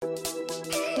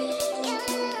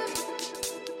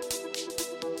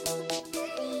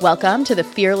Welcome to the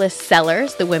Fearless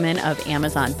Sellers, the Women of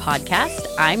Amazon podcast.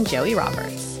 I'm Joey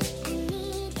Roberts.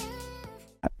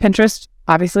 Pinterest,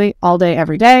 obviously, all day,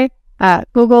 every day.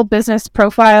 Google business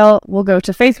profile. We'll go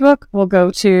to Facebook. We'll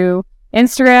go to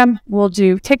Instagram. We'll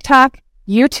do TikTok,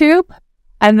 YouTube.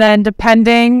 And then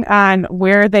depending on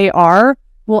where they are,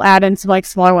 we'll add in some like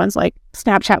smaller ones like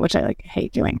Snapchat, which I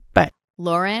hate doing. But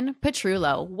Lauren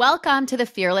Petrullo, welcome to the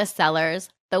Fearless Sellers,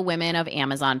 the Women of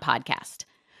Amazon podcast.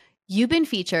 You've been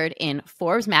featured in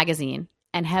Forbes magazine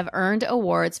and have earned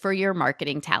awards for your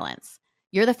marketing talents.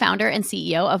 You're the founder and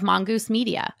CEO of Mongoose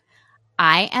Media.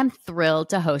 I am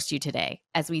thrilled to host you today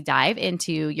as we dive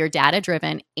into your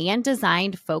data-driven and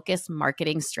design-focused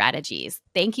marketing strategies.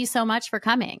 Thank you so much for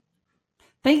coming.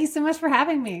 Thank you so much for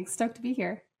having me. Stoked to be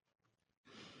here.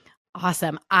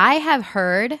 Awesome. I have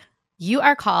heard you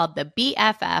are called the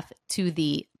BFF to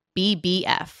the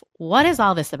BBF. What is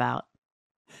all this about?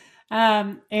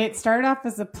 It started off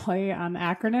as a play on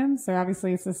acronyms. So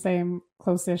obviously it's the same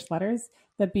close-ish letters,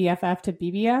 the BFF to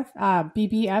BBF.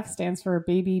 BBF stands for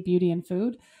Baby, Beauty, and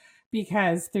Food,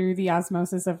 because through the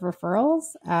osmosis of referrals,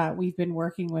 we've been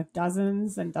working with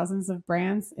dozens and dozens of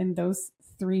brands in those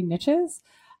three niches,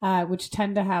 which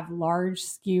tend to have large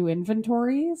SKU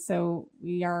inventory. So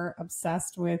we are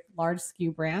obsessed with large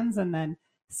SKU brands, and then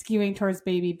skewing towards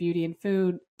baby, beauty, and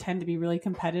food tend to be really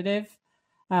competitive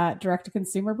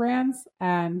direct-to-consumer brands,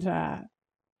 and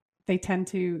they tend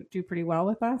to do pretty well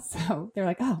with us. So they're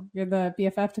like, "Oh, you're the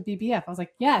BFF to BBF." I was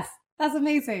like, "Yes, that's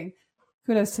amazing."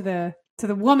 Kudos to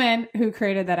the woman who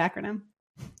created that acronym.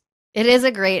 It is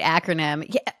a great acronym.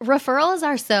 Yeah, referrals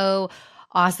are so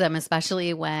awesome,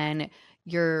 especially when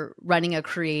you're running a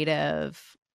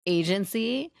creative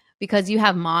agency, because you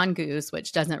have Mongoose,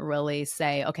 which doesn't really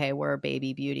say, okay, we're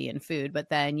baby, beauty, and food, but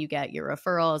then you get your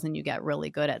referrals and you get really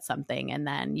good at something, and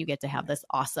then you get to have this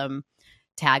awesome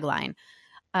tagline.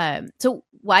 So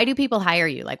why do people hire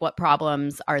you? Like, what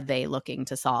problems are they looking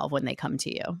to solve when they come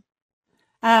to you?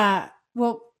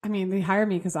 Well, I mean, they hire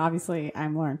me because obviously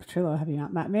I'm Lauren Petrullo. Have you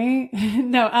not met me?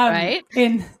 No. Right?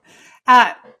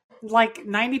 Like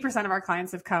 90% of our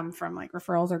clients have come from like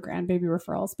referrals or grandbaby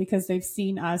referrals, because they've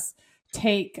seen us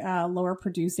take lower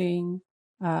producing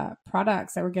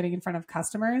products that we're getting in front of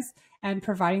customers and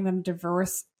providing them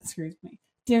diverse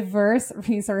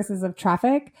resources of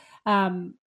traffic,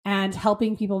 and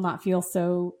helping people not feel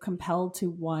so compelled to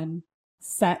one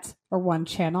set or one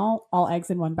channel, all eggs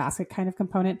in one basket kind of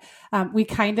component. We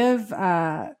kind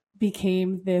of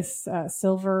became this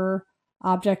silver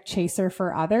object chaser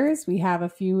for others. We have a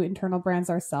few internal brands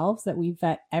ourselves that we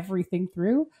vet everything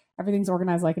through. Everything's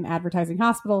organized like an advertising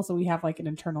hospital. So we have like an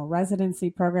internal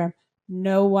residency program.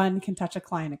 No one can touch a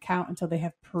client account until they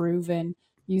have proven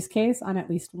use case on at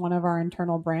least one of our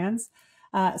internal brands.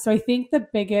 So I think the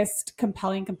biggest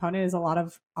compelling component is a lot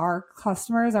of our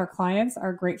customers, our clients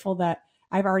are grateful that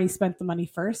I've already spent the money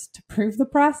first to prove the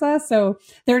process. So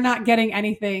they're not getting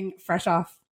anything fresh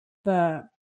off the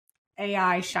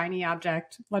AI shiny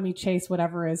object. Let me chase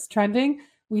whatever is trending.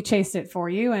 We chased it for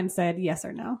you and said yes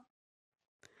or no.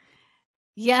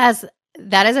 Yes,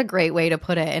 that is a great way to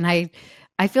put it. And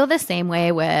I feel the same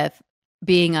way with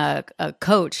being a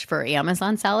coach for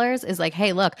Amazon sellers. Is like,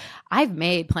 hey, look, I've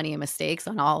made plenty of mistakes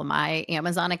on all of my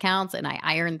Amazon accounts, and I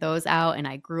ironed those out, and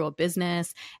I grew a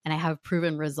business, and I have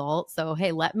proven results. So,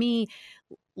 hey, let me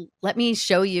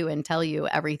show you and tell you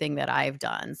everything that I've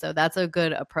done. So that's a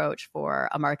good approach for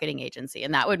a marketing agency.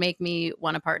 And that would make me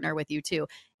want to partner with you too,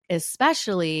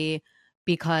 especially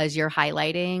because you're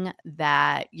highlighting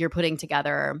that you're putting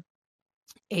together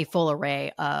a full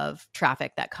array of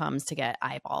traffic that comes to get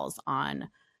eyeballs on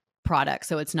products.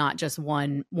 So it's not just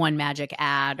one magic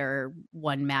ad or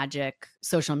one magic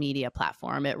social media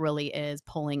platform. It really is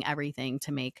pulling everything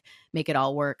to make it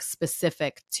all work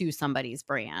specific to somebody's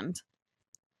brand.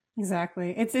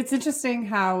 Exactly. It's interesting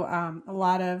how a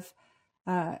lot of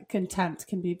content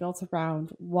can be built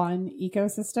around one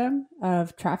ecosystem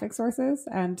of traffic sources.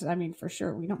 And I mean, for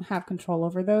sure, we don't have control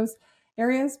over those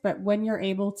areas, but when you're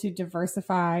able to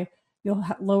diversify, you'll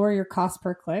lower your cost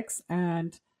per clicks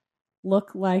and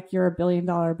look like you're $1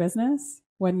 billion business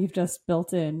when you've just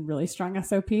built in really strong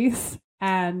SOPs,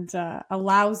 and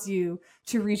allows you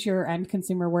to reach your end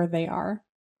consumer where they are,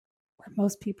 where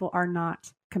most people are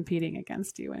not competing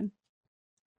against you in.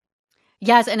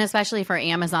 Yes, and especially for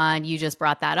Amazon, you just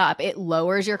brought that up. It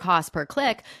lowers your cost per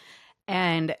click,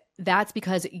 and that's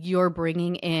because you're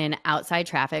bringing in outside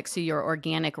traffic. So your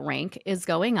organic rank is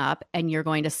going up, and you're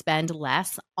going to spend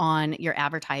less on your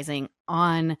advertising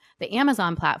on the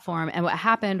Amazon platform. And what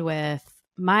happened with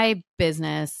my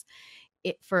business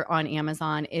on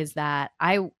Amazon is that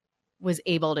I was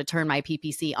able to turn my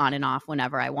PPC on and off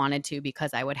whenever I wanted to,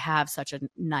 because I would have such a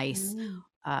nice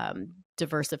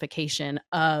diversification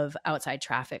of outside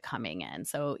traffic coming in.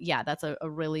 So yeah, that's a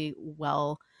really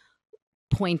well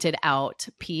pointed out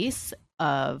piece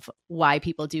of why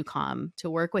people do come to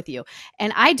work with you.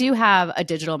 And I do have a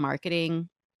digital marketing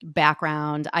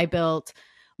background. I built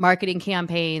marketing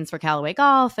campaigns for Callaway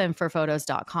Golf and for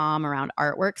photos.com around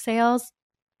artwork sales.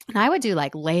 And I would do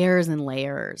like layers and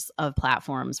layers of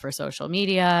platforms for social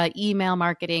media, email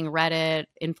marketing, Reddit,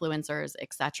 influencers,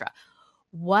 etc.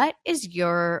 What is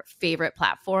your favorite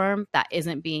platform that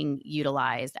isn't being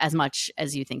utilized as much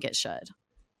as you think it should?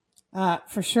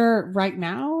 For sure. Right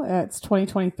now, it's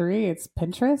 2023. It's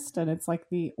Pinterest, and it's like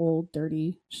the old,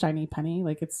 dirty, shiny penny.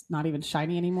 Like it's not even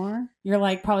shiny anymore. You're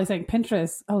like probably saying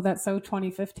Pinterest. Oh, that's so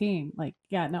 2015. Like,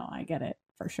 yeah, no, I get it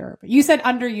for sure. But you said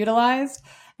underutilized,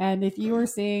 and if you were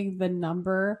seeing the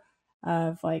number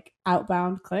of like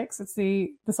outbound clicks, it's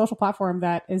the social platform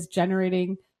that is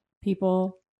generating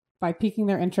people by piquing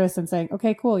their interest and saying,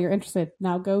 okay, cool, you're interested.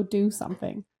 Now go do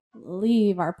something.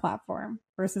 Leave our platform,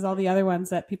 versus all the other ones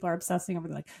that people are obsessing over.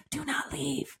 They're like, do not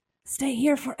leave. Stay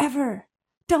here forever.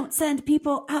 Don't send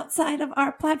people outside of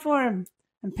our platform.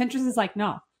 And Pinterest is like,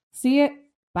 no, see it.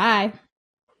 Bye.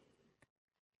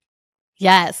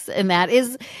 Yes. And that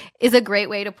is a great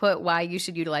way to put why you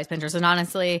should utilize Pinterest. And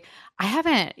honestly, I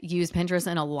haven't used Pinterest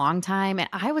in a long time. And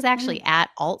I was actually at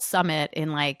Alt Summit in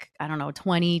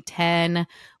 2010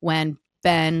 when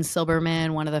Ben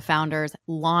Silberman, one of the founders,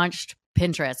 launched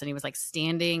Pinterest, and he was like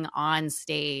standing on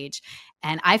stage,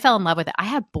 and I fell in love with it. I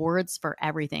had boards for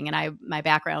everything, and my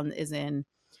background is in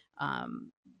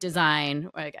design.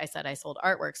 Like I said, I sold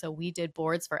artwork, so we did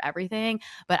boards for everything.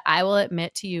 But I will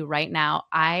admit to you right now,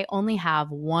 I only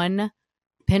have one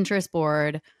Pinterest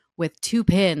board with 2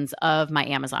 pins of my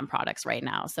Amazon products right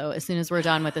now. So as soon as we're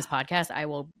done with this podcast, I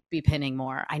will be pinning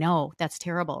more. I know, that's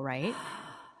terrible, right?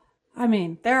 I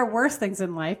mean, there are worse things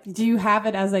in life. Do you have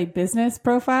it as a business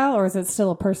profile, or is it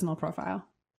still a personal profile?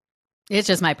 It's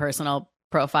just my personal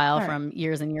profile from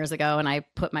years and years ago, and I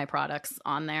put my products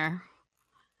on there.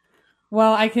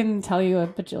 Well, I can tell you a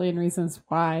bajillion reasons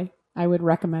why I would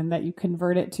recommend that you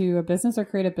convert it to a business or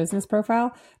create a business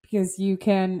profile, because you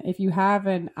can, if you have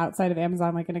an outside of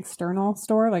Amazon, like an external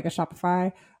store, like a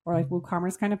Shopify or like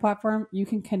WooCommerce kind of platform, you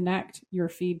can connect your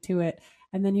feed to it.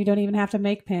 And then you don't even have to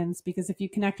make pins, because if you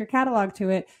connect your catalog to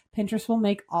it, Pinterest will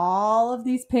make all of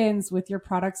these pins with your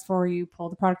products for you, pull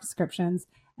the product descriptions,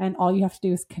 and all you have to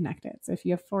do is connect it. So if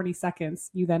you have 40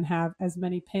 seconds, you then have as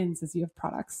many pins as you have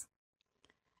products.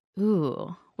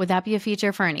 Ooh, would that be a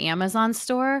feature for an Amazon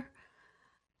store?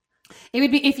 It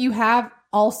would be if you have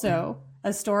also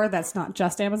a store that's not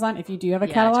just Amazon. If you do have a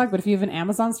catalog, but if you have an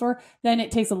Amazon store, then it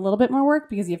takes a little bit more work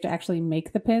because you have to actually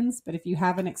make the pins. But if you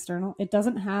have an external, it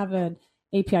doesn't have an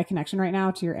API connection right now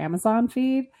to your Amazon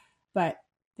feed, but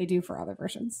they do for other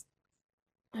versions.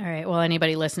 All right. Well,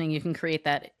 anybody listening, you can create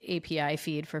that API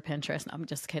feed for Pinterest. No, I'm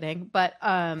just kidding. But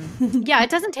yeah, it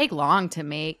doesn't take long to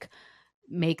make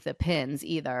the pins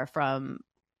either from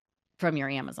your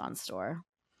Amazon store.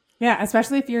 Yeah,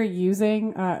 especially if you're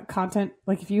using content,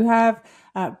 like if you have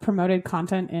promoted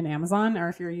content in Amazon, or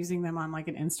if you're using them on like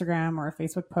an Instagram or a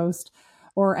Facebook post,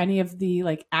 or any of the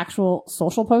like actual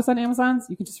social posts on Amazon,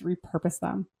 you can just repurpose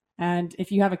them. And if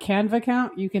you have a Canva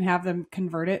account, you can have them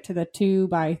convert it to the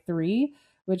 2x3,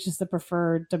 which is the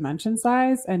preferred dimension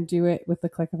size, and do it with the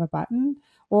click of a button.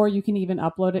 Or you can even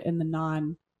upload it in the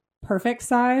non-perfect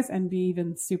size and be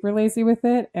even super lazy with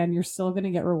it. And you're still going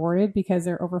to get rewarded, because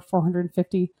there are over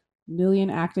 450 million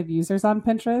active users on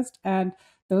Pinterest. And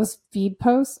those feed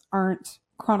posts aren't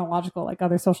chronological like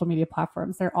other social media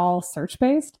platforms. They're all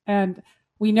search-based. And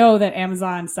we know that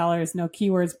Amazon sellers know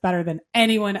keywords better than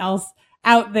anyone else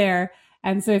out there.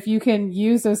 And so if you can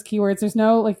use those keywords, there's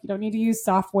no, like, you don't need to use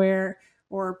software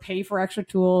or pay for extra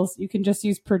tools. You can just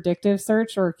use predictive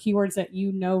search or keywords that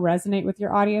you know resonate with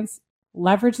your audience.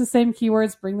 Leverage the same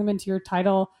keywords, bring them into your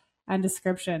title and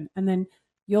description, and then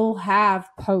you'll have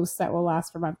posts that will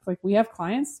last for months. Like we have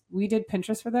clients, we did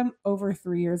Pinterest for them over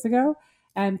 3 years ago.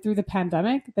 And through the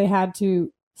pandemic, they had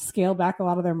to scale back a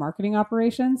lot of their marketing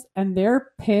operations, and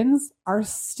their pins are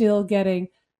still getting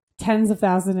tens of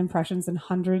thousands of impressions and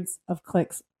hundreds of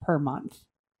clicks per month.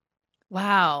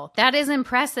 Wow, that is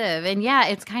impressive. And yeah,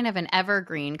 it's kind of an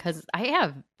evergreen, because I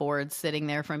have boards sitting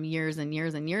there from years and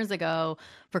years and years ago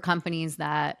for companies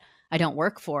that I don't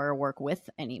work for or work with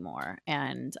anymore.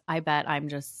 And I bet I'm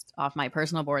just off my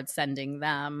personal board sending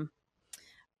them.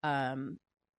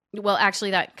 Well,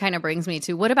 actually, that kind of brings me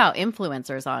to, what about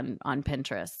influencers on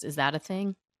Pinterest? Is that a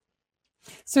thing?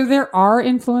 So there are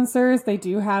influencers, they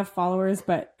do have followers,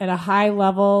 but at a high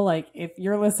level, like if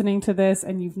you're listening to this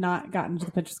and you've not gotten to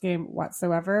the Pinterest game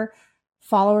whatsoever,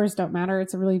 followers don't matter.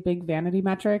 It's a really big vanity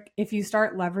metric. If you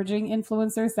start leveraging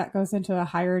influencers, that goes into a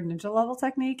higher ninja level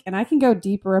technique. And I can go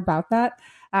deeper about that.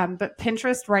 But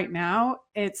Pinterest right now,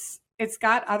 it's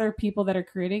got other people that are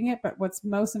creating it. But what's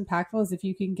most impactful is if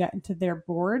you can get into their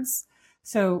boards.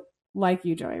 So like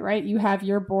you, Joy, right? You have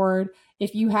your board.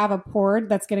 If you have a board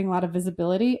that's getting a lot of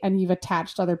visibility and you've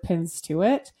attached other pins to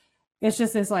it, it's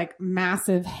just this like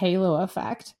massive halo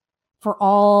effect for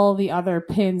all the other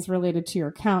pins related to your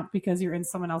account because you're in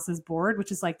someone else's board,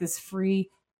 which is like this free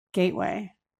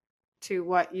gateway to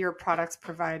what your products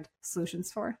provide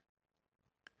solutions for.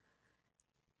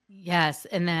 Yes.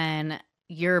 And then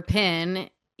your pin,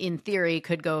 in theory,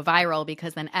 could go viral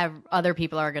because then other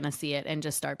people are going to see it and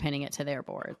just start pinning it to their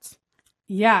boards.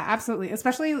 Yeah, absolutely.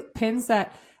 Especially pins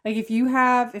that, like, if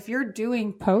you're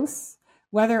doing posts,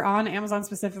 whether on Amazon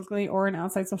specifically or in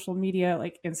outside social media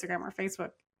like Instagram or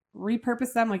Facebook,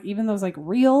 repurpose them, like even those like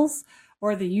reels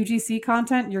or the UGC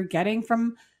content you're getting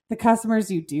from the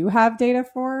customers you do have data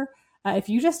for. If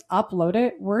you just upload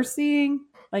it, we're seeing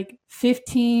like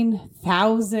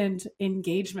 15,000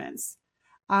 engagements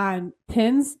on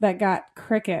pins that got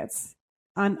crickets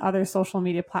on other social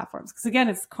media platforms. Because again,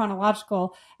 it's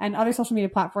chronological and other social media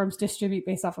platforms distribute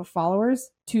based off of followers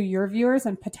to your viewers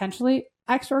and potentially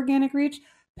extra organic reach.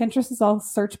 Pinterest is all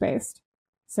search based.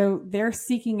 So they're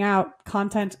seeking out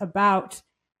content about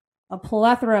a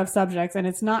plethora of subjects. And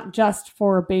it's not just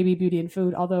for baby, beauty, and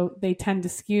food, although they tend to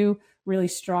skew really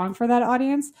strong for that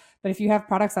audience. But if you have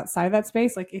products outside of that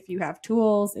space, like if you have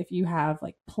tools, if you have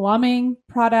like plumbing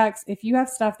products, if you have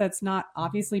stuff that's not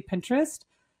obviously Pinterest,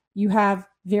 you have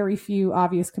very few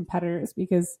obvious competitors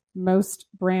because most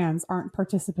brands aren't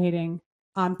participating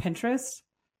on Pinterest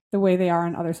the way they are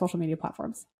on other social media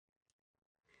platforms.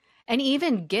 And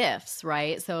even gifts,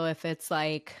 right? So if it's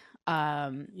like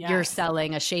you're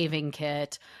selling a shaving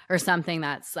kit or something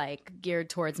that's like geared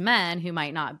towards men who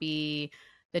might not be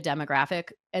the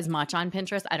demographic as much on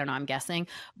Pinterest, I don't know, I'm guessing,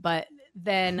 but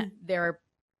then there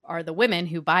are the women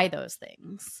who buy those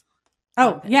things.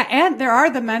 Oh, yeah. And there are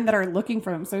the men that are looking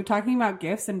for them. So talking about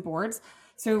gifts and boards.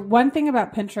 So one thing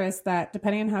about Pinterest that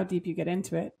depending on how deep you get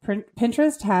into it,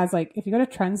 Pinterest has like, if you go to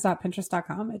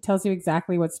trends.pinterest.com, it tells you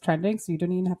exactly what's trending. So you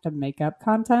don't even have to make up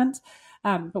content.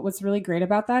 But what's really great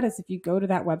about that is if you go to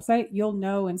that website, you'll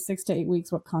know in 6 to 8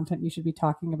 weeks what content you should be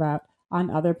talking about on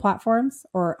other platforms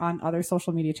or on other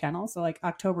social media channels. So like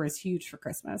October is huge for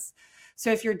Christmas.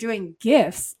 So if you're doing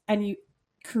gifts and you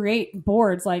create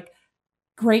boards like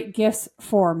great gifts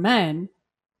for men,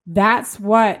 that's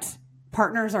what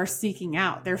partners are seeking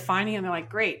out. They're finding and they're like,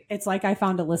 great. It's like I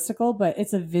found a listicle, but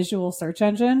it's a visual search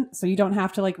engine. So you don't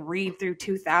have to like read through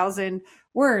 2,000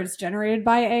 words generated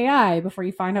by AI before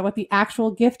you find out what the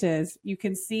actual gift is. You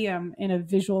can see them in a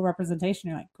visual representation.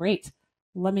 You're like, great.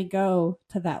 Let me go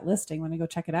to that listing. Let me go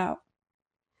check it out.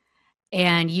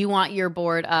 And you want your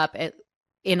board up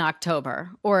in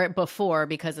October or before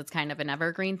because it's kind of an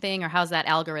evergreen thing, or how's that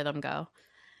algorithm go?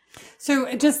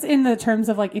 So just in the terms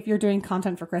of like if you're doing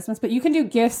content for Christmas, but you can do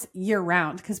gifts year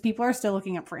round because people are still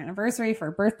looking up for anniversary, for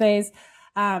birthdays.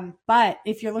 But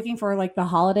if you're looking for like the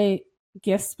holiday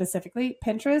gifts specifically,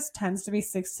 Pinterest tends to be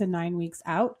 6 to 9 weeks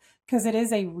out because it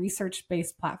is a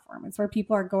research-based platform. It's where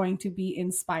people are going to be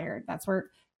inspired. That's where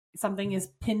something is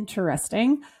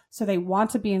Pinteresting. So they want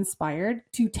to be inspired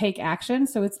to take action.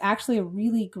 So it's actually a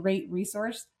really great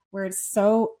resource where it's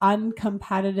so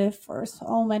uncompetitive for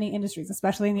so many industries,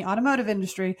 especially in the automotive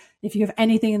industry. If you have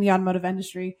anything in the automotive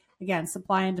industry, again,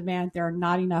 supply and demand, there are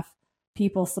not enough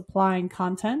people supplying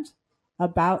content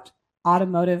about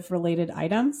automotive related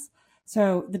items.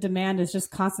 So the demand is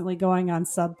just constantly going on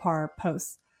subpar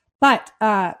posts. But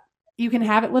you can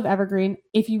have it live evergreen.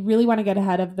 If you really want to get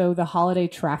ahead of the holiday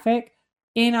traffic,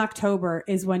 in October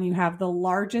is when you have the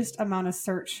largest amount of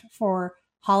search for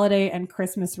holiday and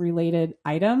Christmas related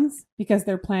items because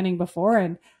they're planning before.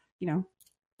 And, you know,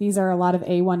 these are a lot of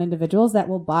A1 individuals that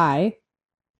will buy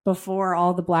before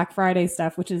all the Black Friday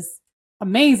stuff, which is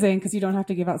amazing because you don't have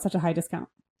to give out such a high discount.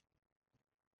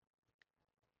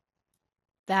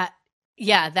 That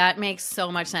makes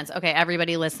so much sense. Okay,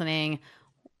 everybody listening,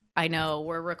 I know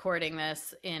we're recording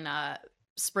this in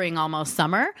spring, almost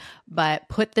summer, but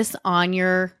put this on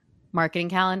your marketing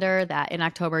calendar that in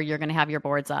October you're going to have your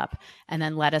boards up, and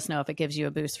then let us know if it gives you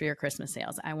a boost for your Christmas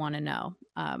sales. I want to know.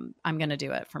 I'm going to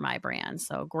do it for my brand.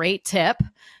 So great tip.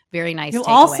 Very nice. You'll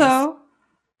also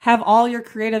have all your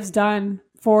creatives done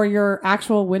for your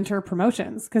actual winter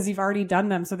promotions because you've already done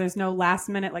them. So there's no last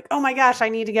minute like, oh my gosh, I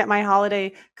need to get my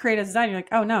holiday creatives done. You're like,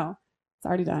 oh no, It's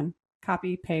already done.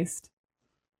 Copy, paste,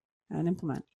 and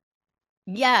implement.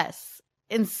 Yes.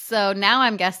 And so now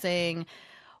I'm guessing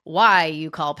why you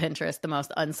call Pinterest the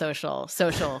most unsocial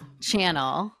social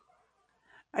channel.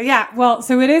 Yeah, well,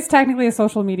 so it is technically a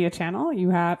social media channel.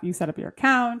 You set up your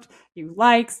account, you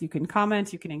likes, you can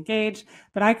comment, you can engage,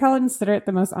 but I consider it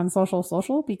the most unsocial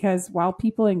social because while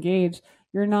people engage,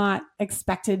 you're not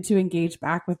expected to engage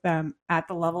back with them at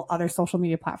the level other social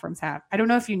media platforms have. I don't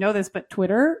know if you know this, but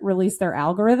Twitter released their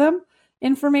algorithm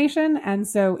information. And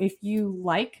so if you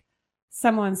like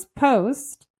someone's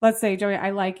post, let's say, Joey,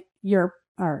 I like your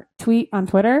tweet on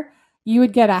Twitter, you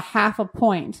would get a half a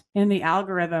point in the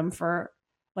algorithm for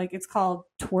like it's called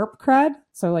twerp cred.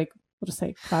 So like we'll just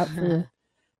say clout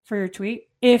for your tweet.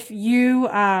 If you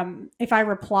if I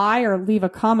reply or leave a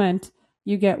comment,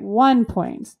 you get 1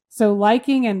 point. So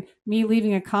liking and me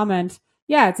leaving a comment,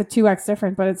 yeah, it's a 2x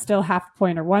difference, but it's still half a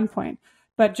point or 1 point.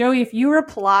 But Joey, if you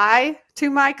reply to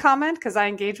my comment because I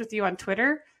engage with you on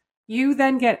Twitter, you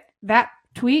then get that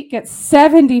tweet gets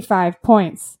 75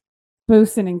 points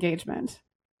boost in engagement.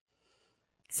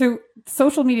 So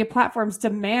social media platforms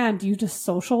demand you to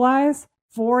socialize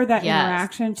for that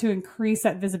interaction to increase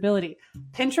that visibility.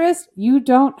 Pinterest, you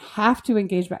don't have to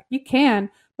engage back. You can,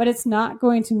 but it's not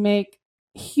going to make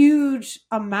huge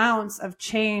amounts of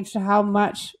change to how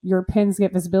much your pins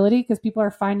get visibility because people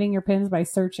are finding your pins by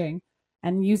searching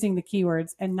and using the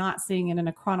keywords and not seeing it in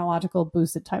a chronological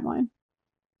boosted timeline.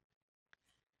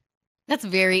 That's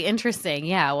very interesting.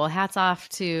 Yeah. Well, hats off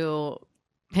to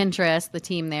Pinterest, the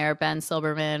team there, Ben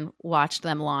Silberman, watched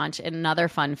them launch. And another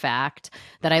fun fact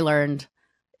that I learned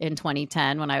in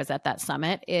 2010 when I was at that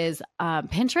summit is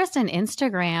Pinterest and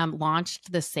Instagram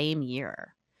launched the same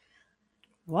year.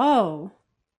 Whoa.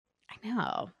 I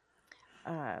know.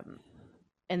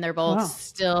 And they're both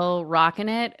still rocking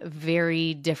it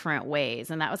very different ways.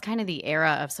 And that was kind of the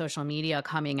era of social media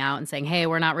coming out and saying, hey,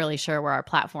 we're not really sure where our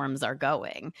platforms are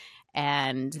going.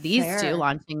 And these two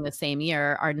launching the same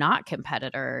year are not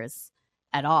competitors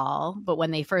at all. But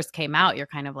when they first came out, you're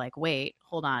kind of like, wait,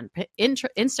 hold on.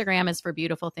 Instagram is for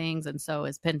beautiful things, and so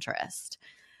is Pinterest.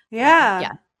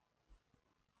 Yeah.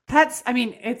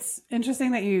 It's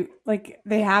interesting that you like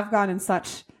they have gone in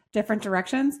such different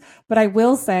directions. But I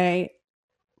will say,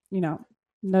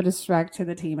 no disrespect to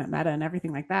the team at Meta and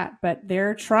everything like that, but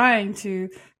they're trying to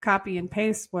copy and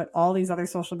paste what all these other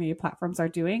social media platforms are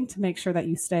doing to make sure that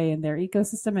you stay in their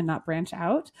ecosystem and not branch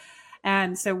out.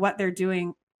 And so what they're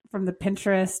doing from the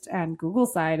Pinterest and Google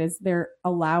side is they're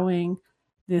allowing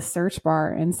this search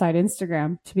bar inside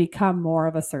Instagram to become more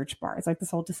of a search bar. It's like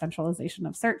this whole decentralization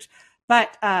of search,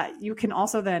 but you can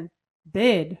also then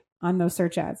bid on those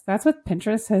search ads. That's what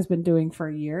Pinterest has been doing for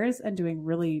years and doing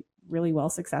really, really well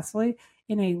successfully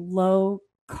in a low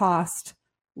cost,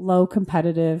 low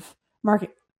competitive market,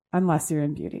 unless you're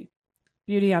in beauty.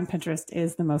 Beauty on Pinterest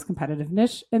is the most competitive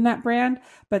niche in that brand,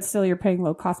 but still you're paying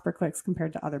low cost per clicks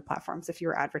compared to other platforms if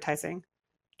you're advertising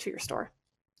to your store.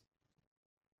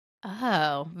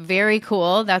 Oh, very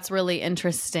cool. That's really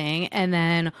interesting. And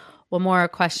then one more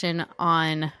question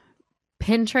on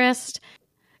Pinterest.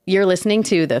 You're listening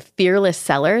to the Fearless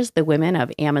Sellers, the Women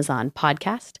of Amazon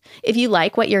podcast. If you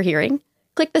like what you're hearing,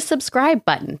 click the subscribe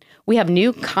button. We have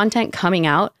new content coming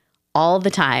out all the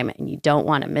time, and you don't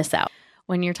want to miss out.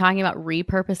 When you're talking about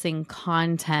repurposing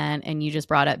content and you just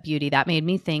brought up beauty, that made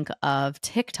me think of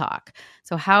TikTok.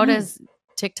 So how does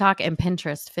TikTok and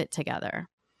Pinterest fit together?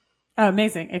 Oh,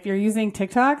 amazing. If you're using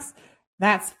TikToks,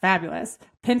 that's fabulous.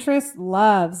 Pinterest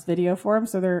loves video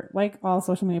forms. So they're like all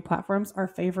social media platforms are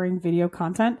favoring video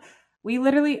content. We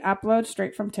literally upload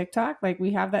straight from TikTok. Like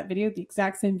we have that video, the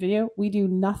exact same video. We do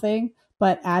nothing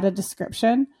but add a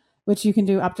description, which you can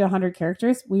do up to 100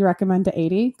 characters. We recommend to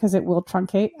 80 because it will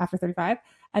truncate after 35.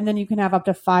 And then you can have up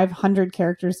to 500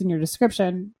 characters in your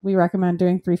description. We recommend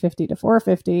doing 350 to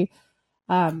 450.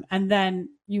 And then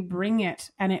you bring it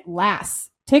and it lasts.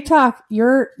 TikTok,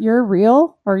 your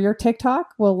reel or your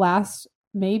TikTok will last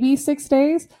maybe 6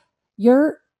 days.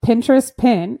 Your Pinterest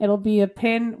pin, it'll be a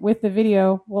pin with the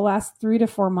video, will last 3 to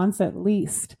 4 months at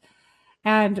least.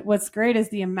 And what's great is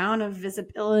the amount of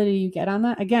visibility you get on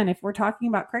that. Again, if we're talking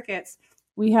about crickets,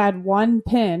 we had one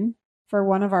pin for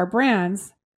one of our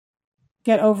brands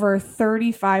get over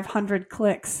 3,500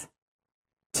 clicks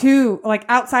to like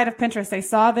outside of Pinterest. They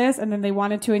saw this and then they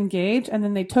wanted to engage and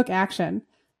then they took action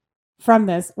from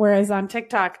this. Whereas on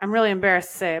TikTok, I'm really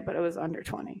embarrassed to say it, but it was under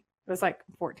 20. It was like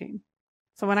 14.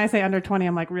 So when I say under 20,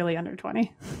 I'm like really under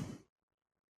 20.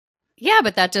 Yeah,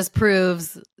 but that just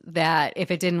proves that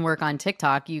if it didn't work on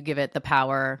TikTok, you give it the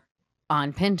power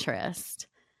on Pinterest.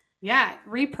 Yeah,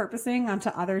 repurposing onto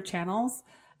other channels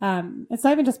It's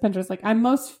not even just Pinterest. Like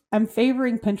I'm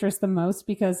favoring Pinterest the most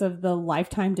because of the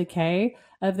lifetime decay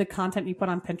of the content you put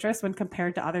on Pinterest when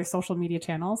compared to other social media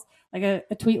channels. Like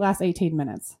a tweet lasts 18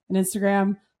 minutes. An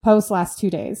Instagram post lasts 2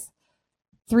 days.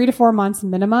 3 to 4 months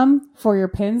minimum for your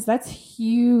pins. That's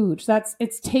huge.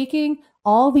 It's taking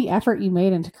all the effort you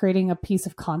made into creating a piece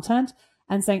of content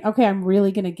and saying, okay, I'm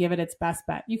really going to give it its best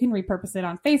bet. You can repurpose it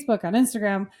on Facebook, on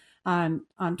Instagram,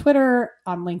 on Twitter,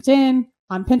 on LinkedIn,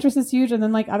 on Pinterest is huge. And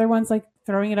then like other ones, like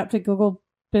throwing it up to Google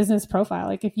Business Profile.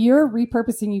 Like if you're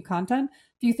repurposing new content,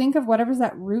 if you think of whatever's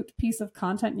that root piece of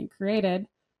content you created,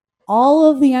 all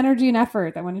of the energy and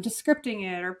effort that went into scripting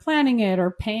it or planning it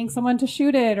or paying someone to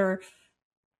shoot it or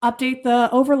update the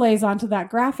overlays onto that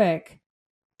graphic,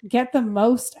 get the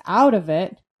most out of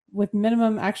it with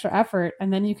minimum extra effort.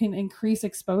 And then you can increase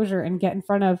exposure and get in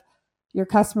front of your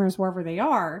customers wherever they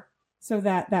are so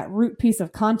that that root piece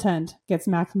of content gets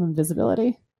maximum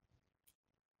visibility.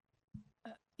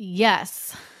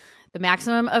 Yes, the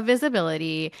maximum of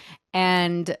visibility.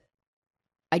 And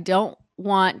I don't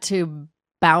want to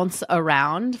bounce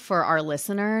around for our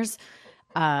listeners.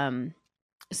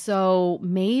 So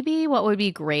maybe what would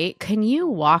be great, can you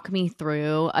walk me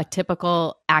through a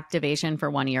typical activation for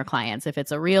one of your clients, if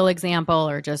it's a real example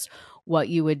or just what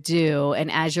you would do? And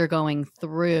as you're going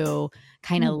through,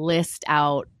 kind of list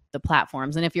out the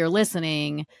platforms. And if you're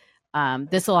listening,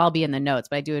 this will all be in the notes,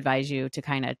 but I do advise you to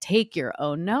kind of take your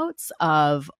own notes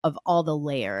of all the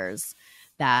layers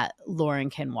that Lauren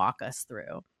can walk us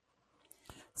through.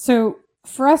 So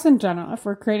for us in general, if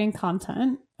we're creating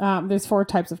content, there's 4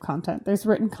 types of content. There's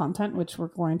written content, which we're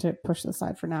going to push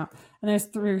aside for now. And there's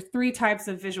three types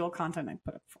of visual content. I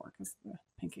put up 4 because the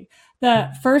pinky.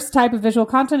 The first type of visual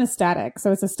content is static.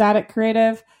 So it's a static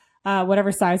creative,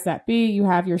 whatever size that be, you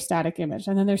have your static image.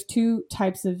 And then there's 2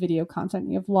 types of video content.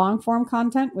 You have long form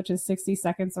content, which is 60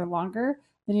 seconds or longer.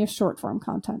 Then you have short form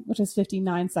content, which is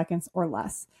 59 seconds or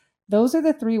less. Those are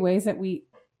the 3 ways that we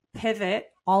pivot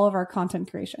all of our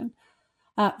content creation.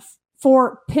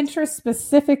 For Pinterest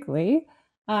specifically,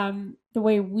 the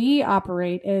way we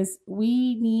operate is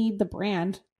we need the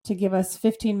brand to give us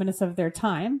 15 minutes of their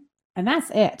time, and that's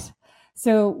it.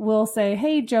 So we'll say,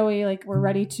 hey, Joey, like we're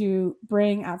ready to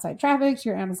bring outside traffic to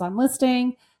your Amazon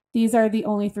listing. These are the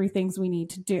only 3 things we need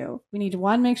to do. We need to,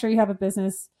 1, make sure you have a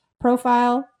business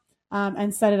profile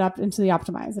and set it up into the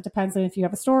optimize. It depends on if you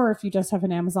have a store or if you just have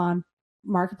an Amazon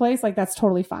marketplace, like that's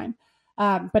totally fine.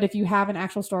 But if you have an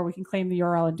actual store, we can claim the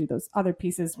URL and do those other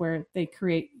pieces where they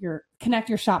connect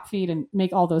your shop feed and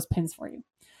make all those pins for you.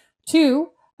 2,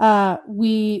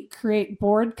 we create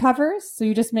board covers. So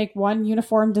you just make one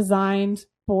uniform designed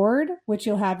board, which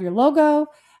you'll have your logo,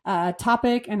 a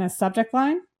topic, and a subject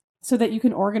line so that you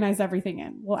can organize everything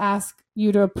in. We'll ask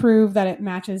you to approve that it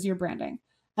matches your branding.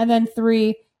 And then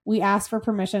 3, we ask for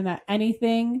permission that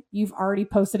anything you've already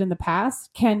posted in the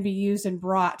past can be used and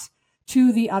brought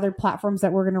to the other platforms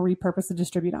that we're going to repurpose and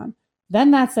distribute on.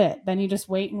 Then that's it. Then you just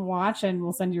wait and watch and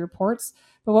we'll send you reports.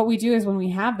 But what we do is when we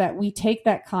have that, we take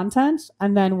that content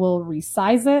and then we'll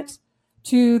resize it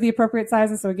to the appropriate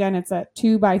sizes. So again, it's at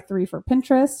 2x3 for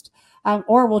Pinterest,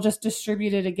 or we'll just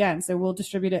distribute it again. So we'll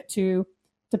distribute it to,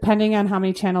 depending on how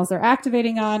many channels they're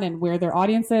activating on and where their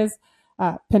audience is.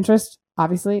 Pinterest,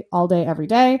 obviously, all day, every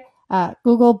day.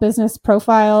 Google Business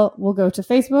Profile, we'll go to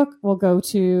Facebook, we'll go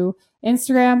to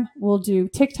Instagram, we'll do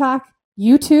TikTok,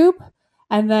 YouTube,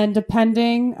 and then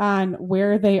depending on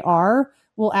where they are,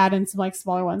 we'll add in some like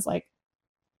smaller ones like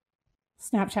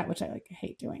Snapchat, which I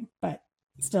hate doing, but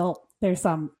still there's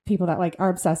some people that are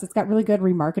obsessed. It's got really good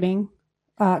remarketing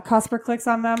cost per clicks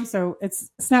on them. So it's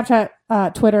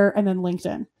Snapchat, Twitter, and then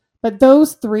LinkedIn. But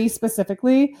those 3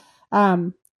 specifically,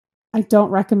 I don't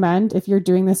recommend, if you're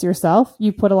doing this yourself,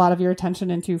 you put a lot of your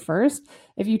attention into first.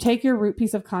 If you take your root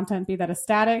piece of content, be that a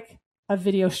static, a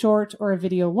video short, or a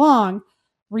video long,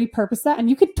 repurpose that. And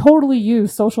you could totally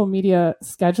use social media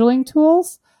scheduling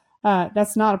tools.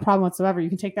 That's not a problem whatsoever. You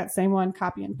can take that same one,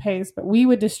 copy and paste, but we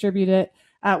would distribute it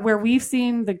where we've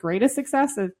seen the greatest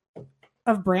success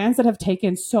of brands that have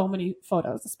taken so many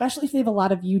photos, especially if they have a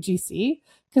lot of UGC,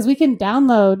 because we can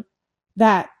download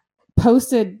that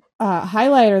posted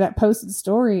highlight or that posted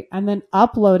story and then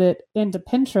upload it into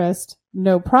Pinterest,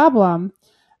 no problem.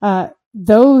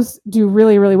 Those do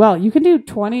really, really well. You can do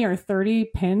 20 or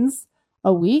 30 pins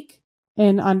a week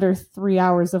in under 3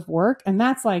 hours of work. And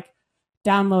that's like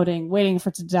downloading, waiting for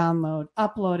it to download,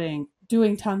 uploading,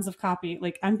 doing tons of copy.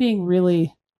 Like I'm being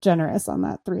really generous on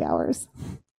that 3 hours.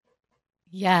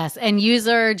 Yes. And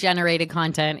user generated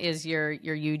content is your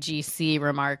UGC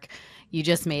remark you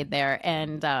just made there.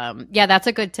 And that's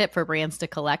a good tip for brands to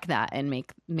collect that and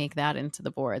make that into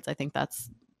the boards. I think that's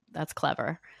That's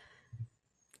clever.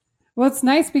 Well, it's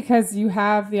nice because you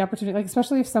have the opportunity, like,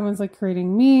 especially if someone's like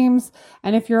creating memes,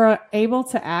 and if you're able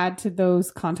to add to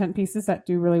those content pieces that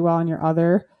do really well on your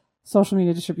other social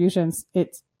media distributions,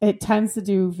 it tends to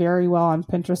do very well on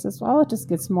Pinterest as well. It just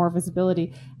gets more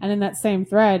visibility. And in that same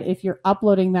thread, if you're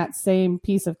uploading that same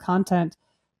piece of content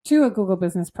to a Google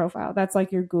Business Profile, that's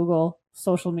like your Google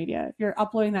social media. If you're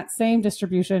uploading that same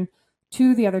distribution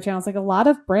to the other channels, like a lot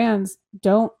of brands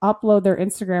don't upload their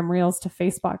Instagram Reels to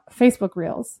Facebook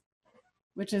Reels,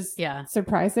 which is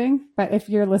surprising. But if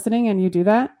you're listening and you do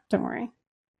that, don't worry.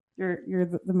 You're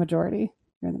the majority.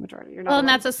 You're in the majority. You're not. Well, and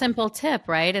that's a simple tip,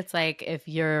 right? It's like if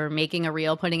you're making a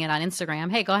reel, putting it on Instagram,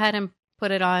 hey, go ahead and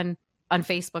put it on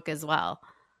Facebook as well.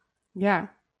 Yeah.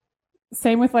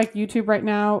 Same with like YouTube right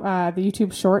now. The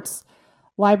YouTube Shorts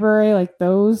library, like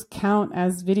those count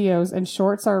as videos, and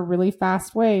shorts are a really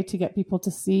fast way to get people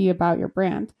to see about your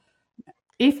brand.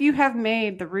 If you have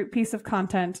made the root piece of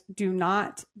content, do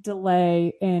not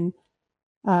delay in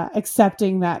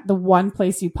accepting that the one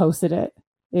place you posted it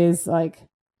is like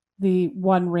the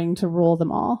one ring to rule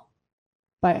them all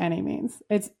by any means.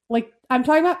 It's like, I'm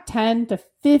talking about 10 to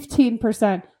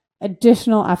 15%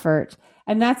 additional effort.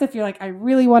 And that's if you're like, I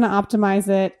really want to optimize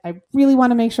it. I really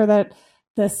want to make sure that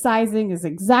the sizing is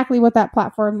exactly what that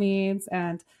platform needs.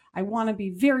 And I want to be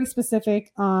very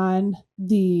specific on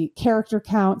the character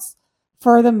counts.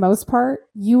 For the most part,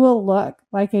 you will look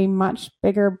like a much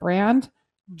bigger brand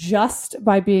just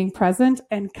by being present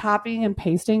and copying and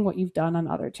pasting what you've done on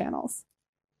other channels.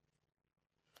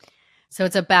 So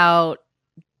it's about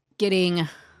getting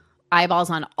eyeballs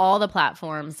on all the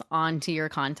platforms onto your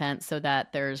content so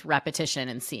that there's repetition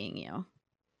in seeing you.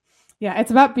 Yeah,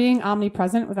 it's about being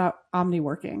omnipresent without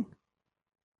omni-working.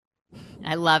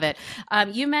 I love it.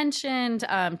 You mentioned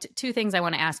two things I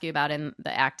want to ask you about in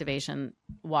the activation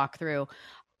walkthrough.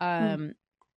 One,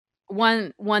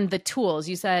 the tools.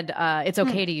 You said it's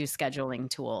okay to use scheduling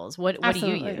tools. What do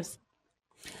you use?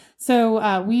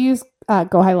 So we use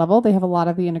Go High Level. They have a lot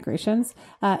of the integrations.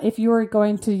 If you are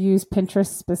going to use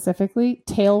Pinterest specifically,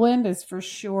 Tailwind is for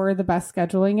sure the best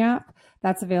scheduling app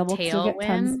that's available.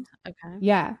 Tailwind? Okay.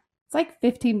 Yeah. It's like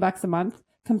 $15 a month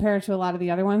compared to a lot of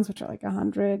the other ones, which are like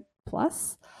 100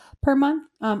 plus per month.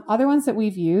 Other ones that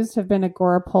we've used have been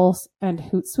Agorapulse and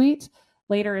Hootsuite.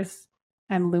 Later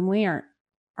and Loomly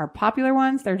are popular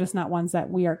ones. They're just not ones that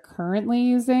we are currently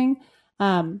using.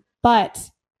 But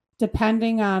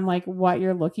depending on like what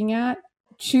you're looking at,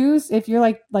 choose if you're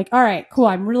like, all right, cool.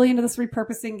 I'm really into this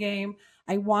repurposing game.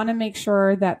 I want to make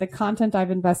sure that the content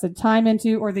I've invested time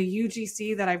into or the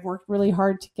UGC that I've worked really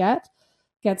hard to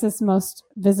gets us most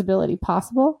visibility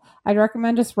possible. I'd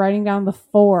recommend just writing down the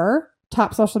 4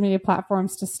 top social media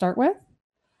platforms to start with.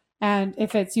 And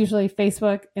if it's usually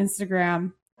Facebook,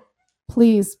 Instagram,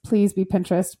 please be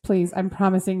Pinterest. Please, I'm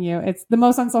promising you. It's the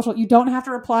most on social. You don't have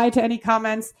to reply to any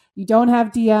comments. You don't have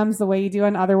DMs the way you do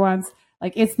on other ones.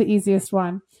 Like, it's the easiest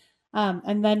one.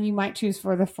 And then you might choose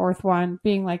for the 4th one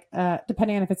being like,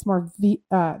 depending on if it's more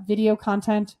video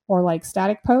content or like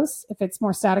static posts. If it's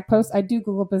more static posts, I do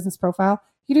Google Business Profile.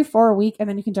 You do 4 a week and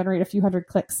then you can generate a few hundred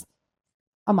clicks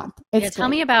a month. Tell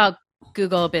me about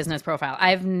Google Business Profile.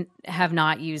 Have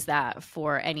not used that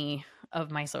for any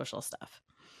of my social stuff.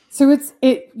 So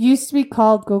it used to be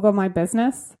called Google My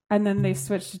Business, and then they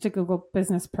switched it to Google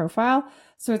Business Profile.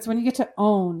 So it's when you get to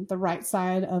own the right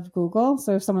side of Google.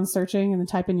 So if someone's searching and then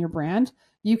type in your brand,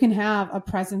 you can have a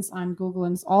presence on Google,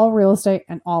 and it's all real estate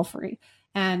and all free.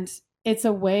 And it's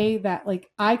a way that, like,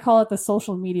 I call it the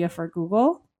social media for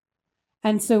Google.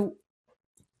 And so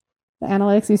the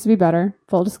analytics used to be better,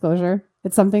 full disclosure.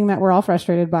 It's something that we're all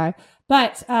frustrated by.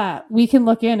 But we can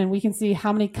look in and we can see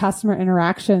how many customer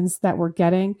interactions that we're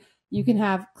getting. You can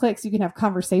have clicks, you can have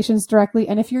conversations directly.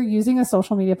 And if you're using a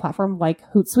social media platform like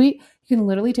Hootsuite, you can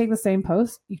literally take the same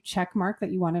post, you check mark that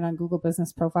you want it on Google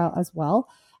Business Profile as well.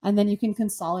 And then you can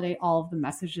consolidate all of the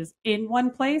messages in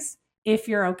one place if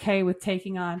you're okay with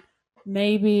taking on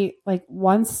maybe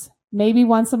once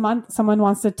a month, someone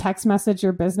wants to text message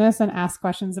your business and ask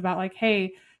questions about like,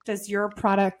 hey, does your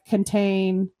product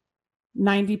contain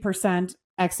 90%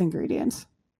 X ingredients,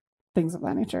 things of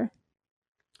that nature.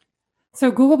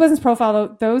 So Google Business Profile,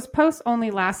 though, those posts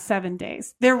only last 7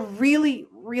 days. They're really,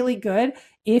 really good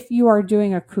if you are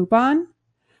doing a coupon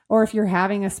or if you're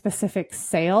having a specific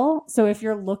sale. So if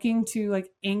you're looking to like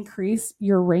increase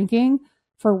your ranking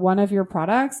for one of your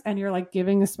products and you're like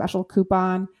giving a special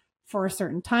coupon for a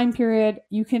certain time period,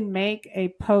 you can make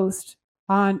a post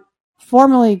on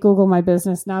formerly Google My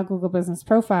Business, now Google Business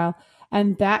Profile,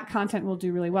 and that content will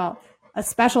do really well. A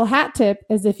special hat tip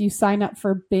is if you sign up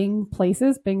for Bing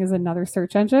Places. Bing is another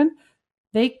search engine.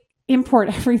 They import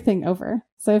everything over.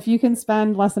 So if you can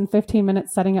spend less than 15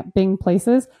 minutes setting up Bing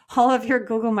Places, all of your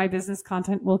Google My Business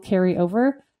content will carry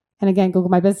over. And again, Google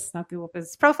My Business, not Google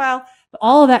Business Profile, but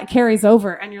all of that carries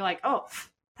over. And you're like, oh,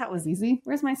 that was easy.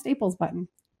 Where's my Staples button?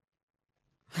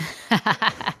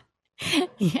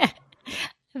 Yeah.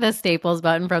 The Staples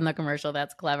button from the commercial.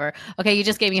 That's clever. Okay, you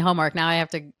just gave me homework. Now I have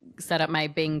to set up my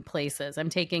Bing Places. I'm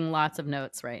taking lots of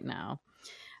notes right now.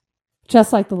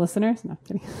 Just like the listeners? No,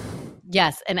 kidding.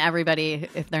 Yes, and everybody,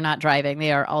 if they're not driving,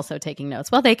 they are also taking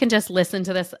notes. Well, they can just listen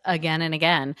to this again and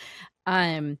again.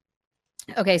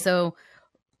 Okay, so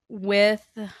with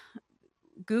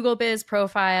Google Biz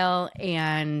Profile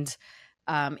and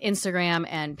Instagram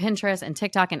and Pinterest and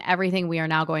TikTok and everything we are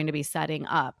now going to be setting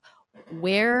up,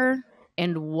 where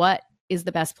and what is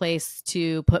the best place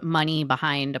to put money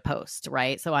behind a post,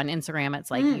 right? So on Instagram,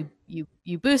 it's like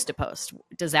you boost a post.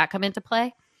 Does that come into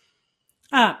play?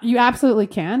 You absolutely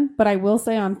can, but I will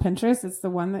say on Pinterest, it's the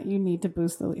one that you need to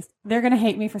boost the least. They're going to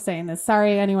hate me for saying this.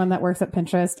 Sorry, anyone that works at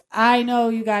Pinterest. I know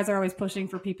you guys are always pushing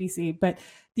for PPC, but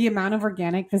the amount of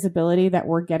organic visibility that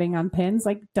we're getting on pins,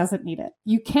 like, doesn't need it.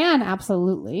 You can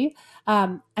absolutely.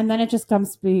 And then it just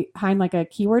comes behind like a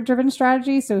keyword driven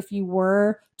strategy. So if you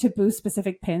were to boost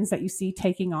specific pins that you see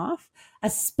taking off,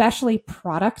 especially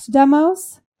product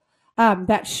demos,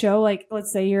 that show, like,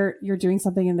 let's say you're doing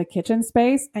something in the kitchen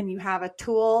space and you have a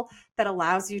tool that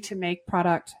allows you to make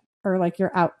product or like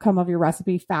your outcome of your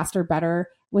recipe faster, better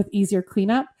with easier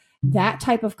cleanup. That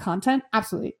type of content,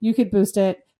 absolutely. You could boost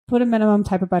it, put a minimum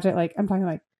type of budget. Like I'm talking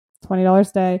like $20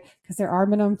 a day because there are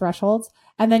minimum thresholds.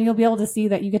 And then you'll be able to see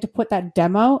that you get to put that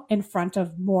demo in front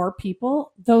of more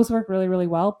people. Those work really, really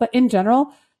well. But in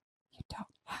general, you don't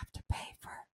have to pay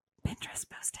for Pinterest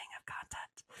boosting of content.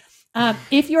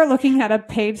 If you're looking at a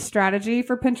paid strategy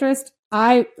for Pinterest,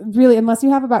 I really, unless you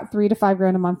have about $3,000 to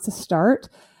 $5,000 a month to start,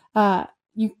 I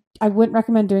wouldn't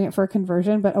recommend doing it for a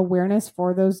conversion, but awareness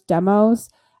for those demos,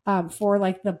 for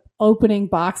like the opening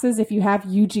boxes. If you have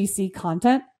UGC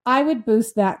content, I would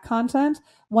boost that content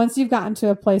once you've gotten to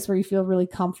a place where you feel really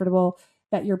comfortable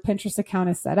that your Pinterest account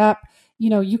is set up. You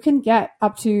know, you can get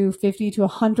up to 50 to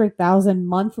 100,000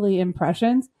 monthly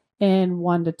impressions in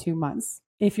 1 to 2 months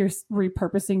if you're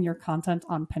repurposing your content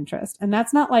on Pinterest. And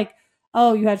that's not like,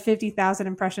 oh, you had 50,000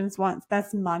 impressions once.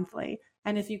 That's monthly.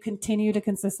 And if you continue to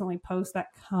consistently post, that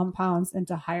compounds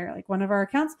into higher. Like one of our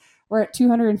accounts, we're at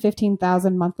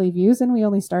 215,000 monthly views, and we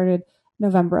only started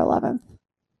November 11th.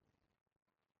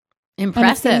 Impressive.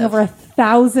 And it's getting over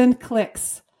 1,000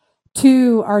 clicks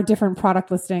to our different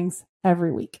product listings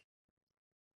every week.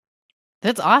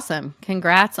 That's awesome.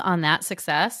 Congrats on that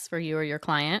success for you or your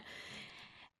client.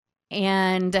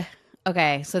 And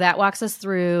okay, so that walks us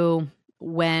through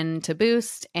when to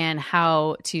boost and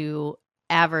how to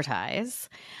advertise.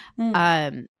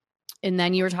 And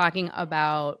then you were talking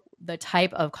about the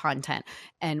type of content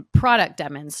and product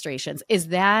demonstrations. Is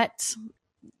that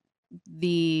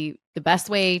the best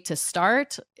way to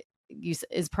start?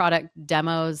 Is product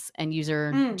demos and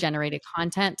user generated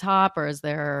content top, or is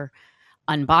there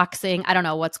unboxing? I don't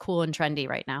know what's cool and trendy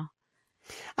right now.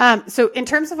 So in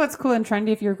terms of what's cool and trendy,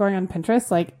 if you're going on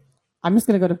Pinterest, like I'm just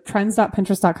going to go to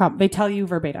trends.pinterest.com. They tell you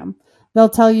verbatim. They'll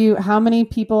tell you how many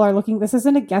people are looking. This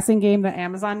isn't a guessing game that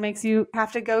Amazon makes you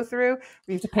have to go through.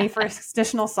 You have to pay for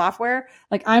additional software.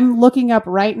 Like I'm looking up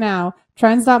right now,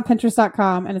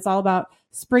 trends.pinterest.com, and it's all about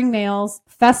spring nails,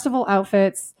 festival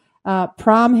outfits,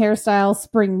 prom hairstyles,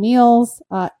 spring meals,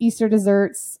 Easter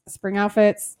desserts, spring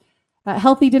outfits,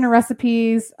 healthy dinner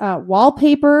recipes,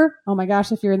 wallpaper. Oh my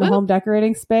gosh, if you're in the home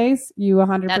decorating space, you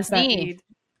 100% need.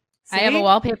 See? I have a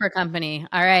wallpaper company.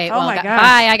 All right. Oh my gosh.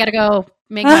 Bye. I got to go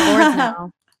make my boards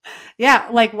now. Yeah.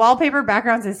 Like wallpaper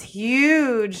backgrounds is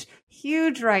huge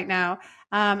right now.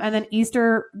 And then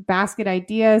Easter basket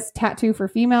ideas, tattoo for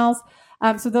females.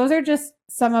 So those are just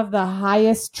some of the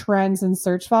highest trends in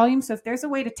search volume. So if there's a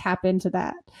way to tap into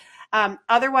that,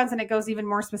 other ones, and it goes even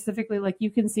more specifically, like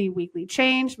you can see weekly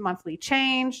change, monthly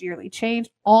change, yearly change.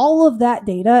 All of that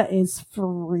data is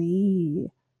free.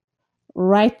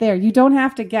 Right there. You don't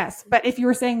have to guess. But if you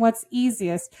were saying what's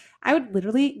easiest, I would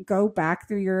literally go back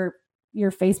through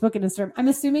your Facebook and Instagram. I'm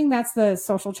assuming that's the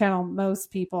social channel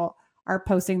most people are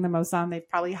posting the most on. They've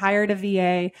probably hired a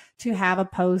VA to have a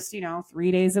post,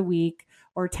 3 days a week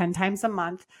or 10 times a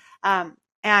month.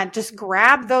 And just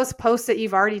grab those posts that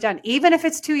you've already done. Even if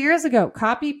it's 2 years ago,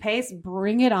 copy, paste,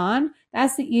 bring it on.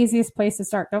 That's the easiest place to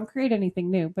start. Don't create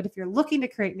anything new. But if you're looking to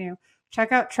create new,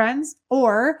 check out trends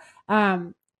or,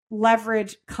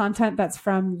 leverage content that's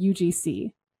from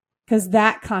UGC, because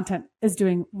that content is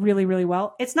doing really, really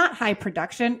well. It's not high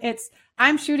production.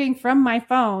 I'm shooting from my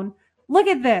phone. Look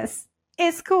at this.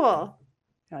 It's cool.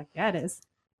 They're like, yeah, it is.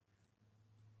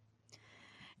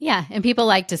 Yeah, and people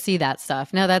like to see that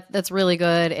stuff. No, that's really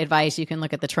good advice. You can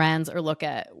look at the trends or look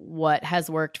at what has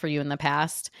worked for you in the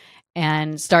past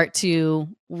and start to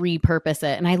repurpose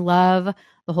it. And I love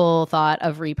the whole thought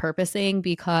of repurposing,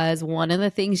 because one of the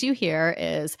things you hear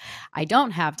is, I don't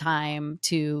have time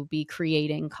to be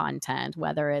creating content,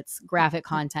 whether it's graphic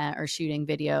content or shooting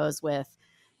videos with,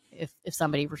 if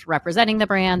somebody was representing the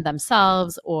brand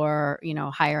themselves, or,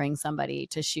 hiring somebody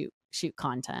to shoot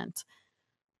content.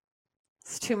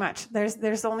 It's too much.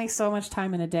 There's only so much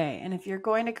time in a day, and if you're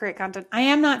going to create content,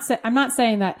 I'm not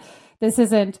saying that this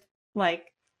isn't like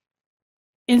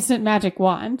instant magic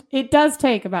wand. It does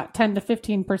take about 10 to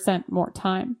 15% more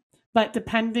time. But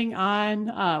depending on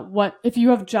if you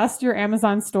have just your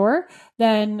Amazon store,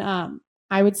 then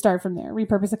I would start from there,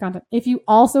 repurpose the content. If you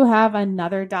also have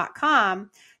another .com,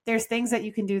 there's things that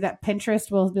you can do that Pinterest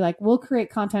will be like, we'll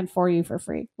create content for you for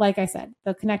free. Like I said,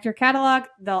 they'll connect your catalog,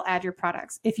 they'll add your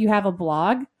products. If you have a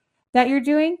blog that you're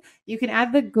doing, you can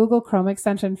add the Google Chrome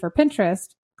extension for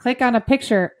Pinterest, click on a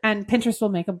picture, and Pinterest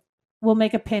will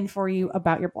make a pin for you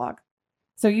about your blog.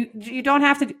 So you don't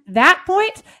have to do that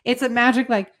point. It's a magic,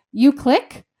 like you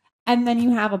click and then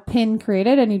you have a pin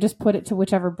created and you just put it to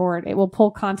whichever board. It will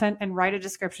pull content and write a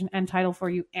description and title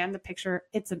for you and the picture.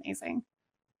 It's amazing.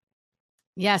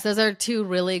 Yes, those are two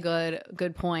really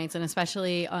good points. And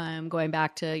especially going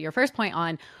back to your first point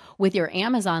on with your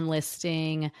Amazon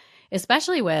listing,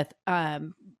 especially with A+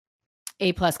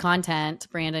 content,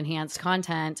 brand enhanced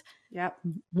content. Yep.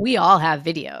 We all have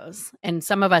videos, and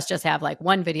some of us just have like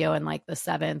one video in like the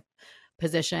 7th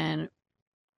position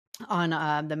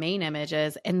on the main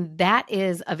images. And that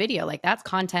is a video. Like, that's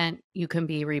content you can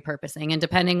be repurposing. And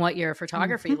depending what your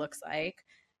photography looks like,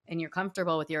 and you're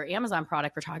comfortable with your Amazon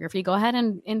product photography, go ahead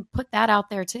and put that out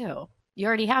there too. You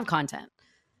already have content.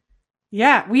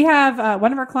 Yeah, we have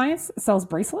one of our clients sells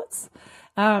bracelets,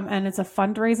 and it's a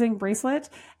fundraising bracelet.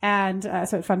 And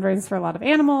so it fundraises for a lot of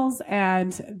animals,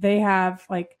 and they have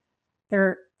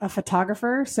they're a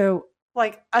photographer. So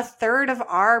like a third of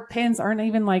our pins aren't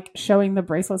even like showing the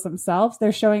bracelets themselves.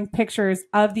 They're showing pictures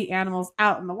of the animals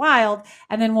out in the wild.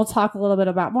 And then we'll talk a little bit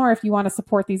about more. If you want to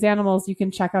support these animals, you can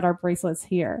check out our bracelets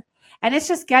here. And it's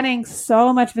just getting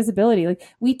so much visibility. Like,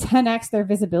 we 10x their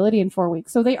visibility in 4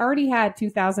 weeks. So they already had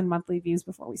 2,000 monthly views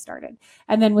before we started.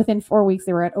 And then within 4 weeks,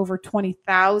 they were at over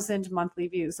 20,000 monthly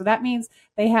views. So that means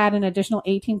they had an additional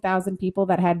 18,000 people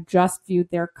that had just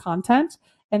viewed their content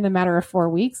in the matter of 4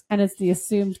 weeks. And it's the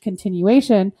assumed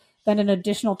continuation. Then an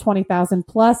additional 20,000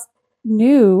 plus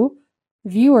new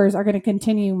viewers are going to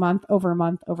continue month over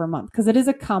month over month, because it is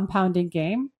a compounding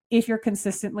game if you're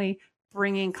consistently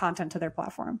bringing content to their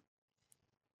platform.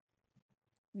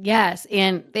 Yes.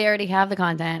 And they already have the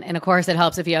content. And of course, it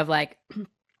helps if you have like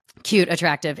cute,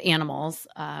 attractive animals.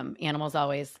 Animals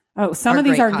always. Oh, some of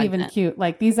these aren't even cute.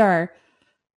 Like, these are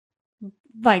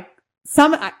like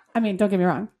some, I mean, don't get me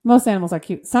wrong. Most animals are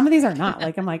cute. Some of these are not.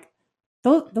 Like, I'm like,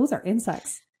 those are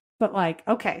insects. But like,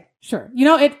 okay, sure.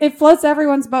 It floats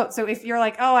everyone's boat. So if you're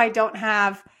like, oh, I don't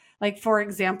have, like, for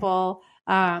example,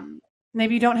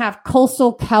 maybe you don't have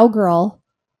coastal cowgirl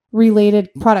related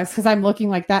products, because I'm looking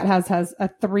like that has a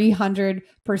 300%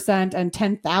 and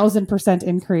 10,000%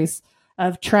 increase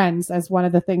of trends as one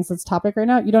of the things that's topic right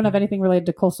now. You don't have anything related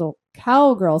to coastal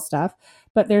cowgirl stuff,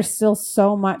 but there's still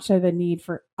so much of the need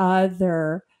for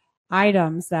other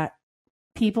items that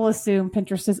people assume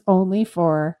Pinterest is only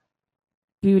for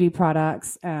beauty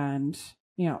products. And,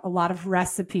 a lot of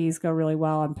recipes go really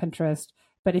well on Pinterest.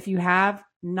 But if you have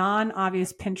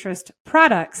non-obvious Pinterest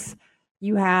products,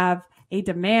 you have a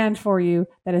demand for you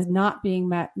that is not being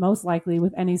met, most likely,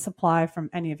 with any supply from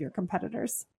any of your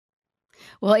competitors.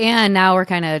 Well, and now we're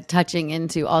kind of touching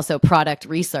into also product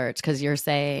research, because you're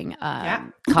saying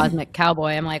Cosmic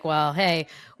Cowboy. I'm like, well, hey,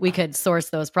 we could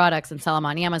source those products and sell them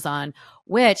on Amazon,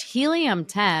 which Helium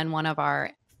 10, one of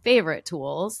our favorite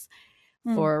tools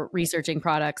for researching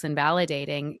products and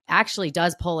validating, actually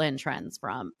does pull in trends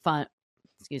from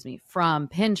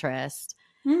Pinterest.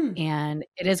 And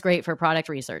it is great for product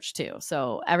research too.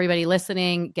 So everybody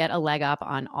listening, get a leg up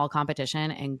on all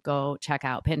competition and go check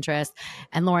out Pinterest.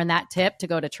 And Lauren, that tip to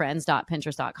go to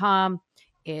trends.pinterest.com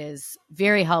is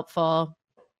very helpful.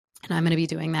 And I'm going to be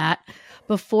doing that.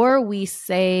 Before we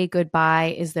say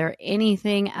goodbye, is there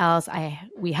anything else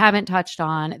we haven't touched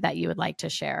on that you would like to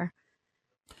share?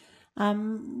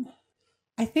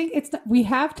 I think we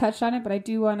have touched on it, but I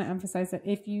do want to emphasize that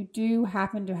if you do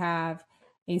happen to have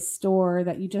a store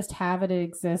that you just have it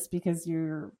exist because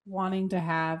you're wanting to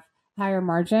have higher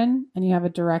margin and you have a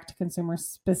direct consumer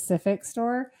specific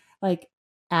store, like,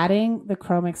 adding the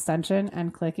Chrome extension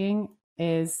and clicking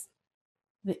is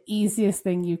the easiest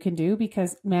thing you can do,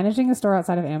 because managing a store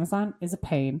outside of Amazon is a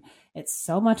pain. It's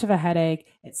so much of a headache.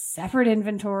 It's separate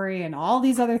inventory and all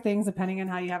these other things depending on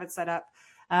how you have it set up.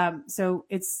 So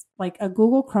it's like a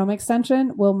Google Chrome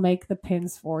extension will make the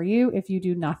pins for you if you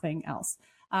do nothing else.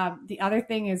 The other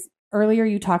thing is, earlier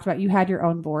you talked about you had your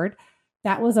own board.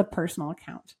 That was a personal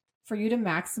account. For you to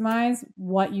maximize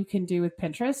what you can do with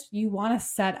Pinterest, you want to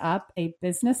set up a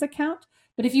business account.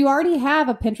 But if you already have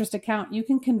a Pinterest account, you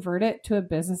can convert it to a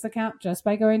business account just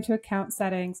by going to account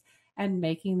settings and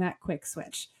making that quick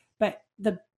switch. But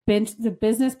the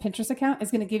business Pinterest account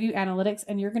is going to give you analytics,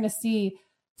 and you're going to see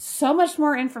so much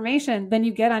more information than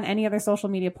you get on any other social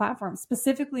media platform,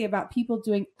 specifically about people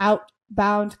doing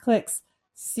outbound clicks,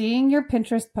 seeing your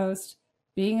Pinterest post,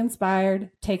 being inspired,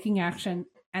 taking action,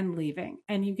 and leaving.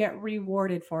 And you get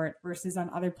rewarded for it versus on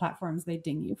other platforms, they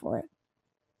ding you for it.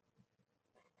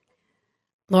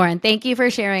 Lauren, thank you for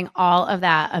sharing all of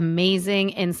that amazing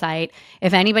insight.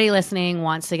 If anybody listening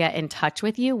wants to get in touch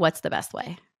with you, what's the best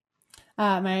way?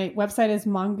 My website is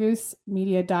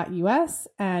mongoosemedia.us,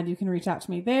 and you can reach out to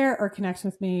me there or connect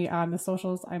with me on the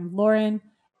socials. I'm Lauren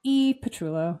E.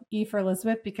 Petrullo, E for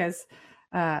Elizabeth, because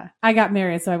I got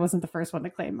married, so I wasn't the first one to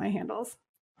claim my handles.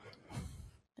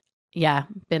 Yeah,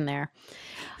 been there.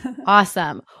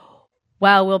 Awesome.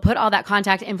 Well, we'll put all that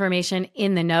contact information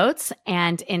in the notes.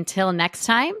 And until next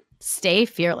time, stay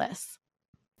fearless.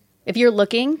 If you're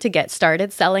looking to get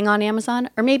started selling on Amazon,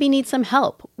 or maybe need some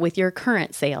help with your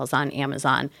current sales on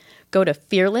Amazon, go to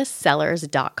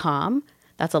fearlesssellers.com.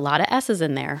 That's a lot of S's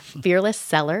in there.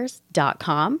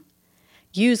 fearlesssellers.com.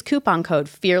 Use coupon code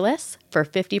FEARLESS for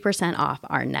 50% off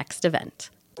our next event.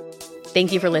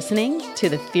 Thank you for listening to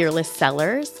the Fearless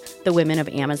Sellers, the Women of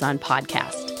Amazon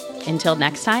podcast. Until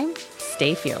next time,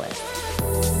 stay fearless.